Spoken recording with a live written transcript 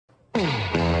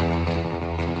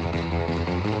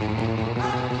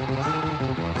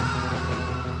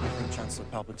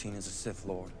Palpatine is a Sith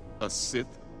Lord. A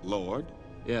Sith Lord?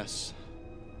 Yes.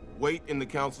 Wait in the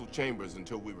council chambers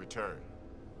until we return.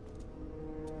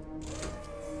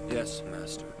 Yes,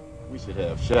 Master. We should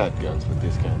have shotguns for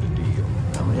this kind of deal.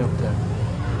 How many up there?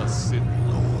 A Sith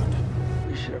Lord.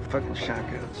 We should have fucking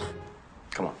shotguns.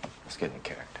 Come on, let's get in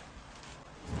character.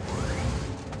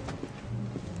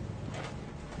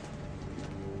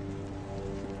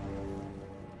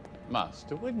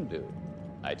 Master Windu.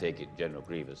 I take it General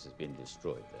Grievous has been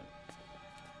destroyed then.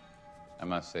 I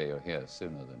must say you're here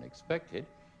sooner than expected.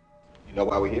 You know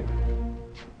why we're here?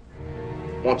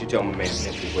 Won't you tell my man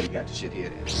Henry what he got the shit here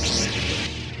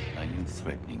at? Are you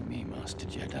threatening me, Master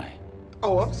Jedi?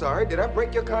 Oh, I'm sorry. Did I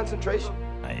break your concentration?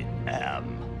 I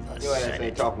am the Your ass Senate.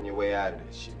 ain't talking your way out of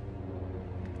this shit.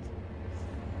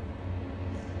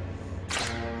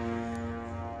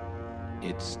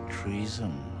 It's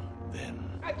treason,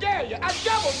 then. I dare you! I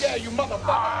double dare you, motherfucker!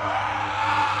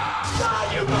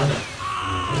 Die, you mother!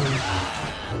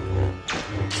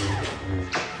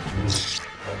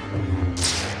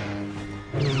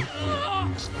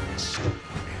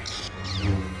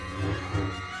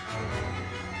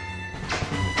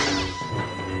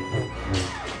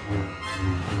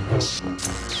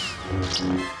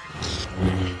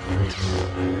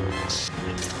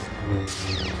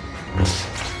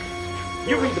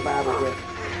 You read the Bible, Rick.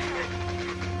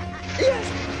 Yes.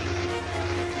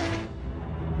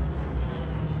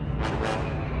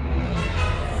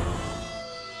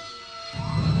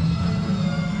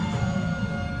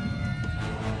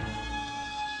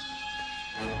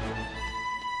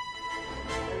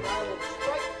 And I will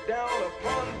strike down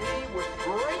upon thee with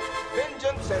great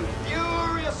vengeance and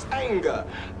furious anger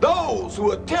those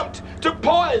who attempt to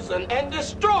poison and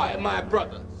destroy my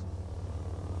brothers.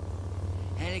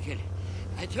 Anakin,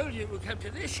 I told you it would come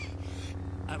to this.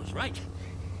 I was right.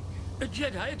 The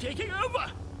Jedi are taking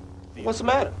over. What's the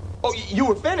matter? Oh, you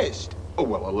were finished. Oh,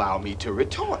 well, allow me to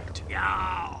retort.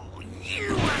 No,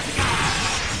 you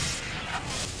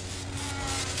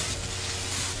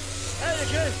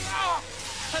Anakin!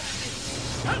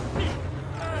 Help me!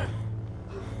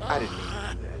 I didn't mean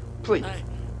to do that. Please,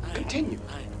 continue.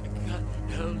 I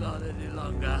can't hold on any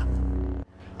longer.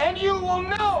 And you will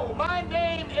know my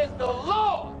name is the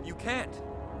Lord. You can't.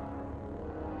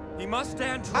 He must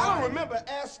stand I trial. don't remember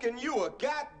asking you a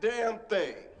goddamn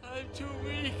thing. I'm too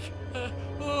weak.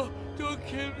 Don't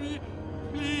kill me,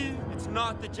 please. It's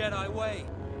not the Jedi way.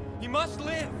 He must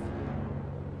live.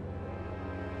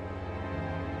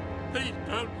 Please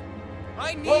don't.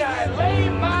 I need When I him. lay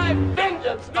my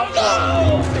vengeance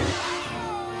upon you.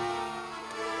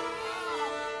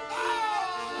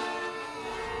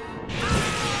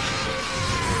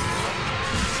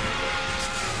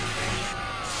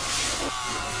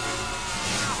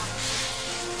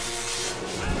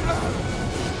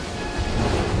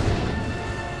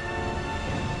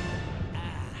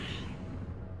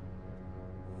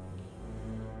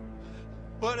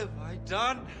 What have I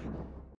done?